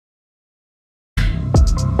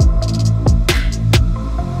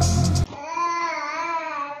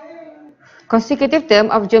consecutive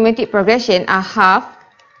terms of geometric progression are half,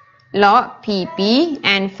 log PP,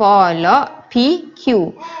 and 4 log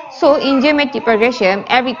PQ. So in geometric progression,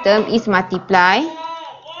 every term is multiplied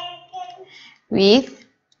with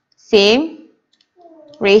same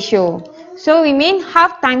ratio. So we mean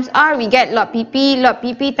half times R, we get log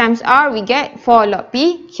PP times R, we get 4 log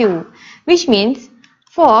PQ, which means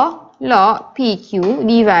 4 log PQ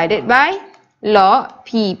divided by log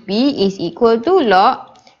PP is equal to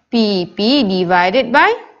log PP divided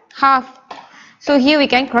by half. So here we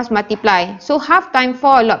can cross multiply. So half times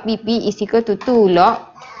 4 log PP is equal to 2 log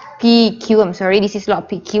PQ. I'm sorry, this is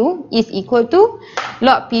log PQ is equal to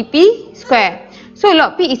log PP square. So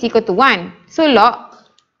log P is equal to 1. So log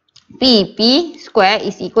PP square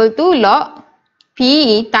is equal to log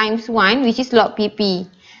P times 1, which is log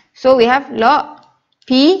PP. So we have log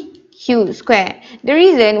PQ square. The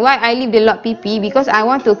reason why I leave the log PP because I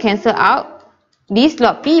want to cancel out this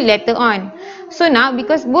log P later on. So now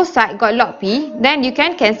because both sides got log P, then you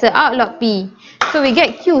can cancel out log P. So we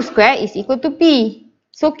get Q square is equal to P.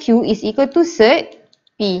 So Q is equal to cert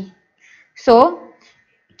P. So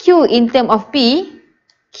Q in term of P,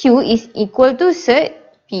 Q is equal to cert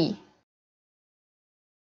P.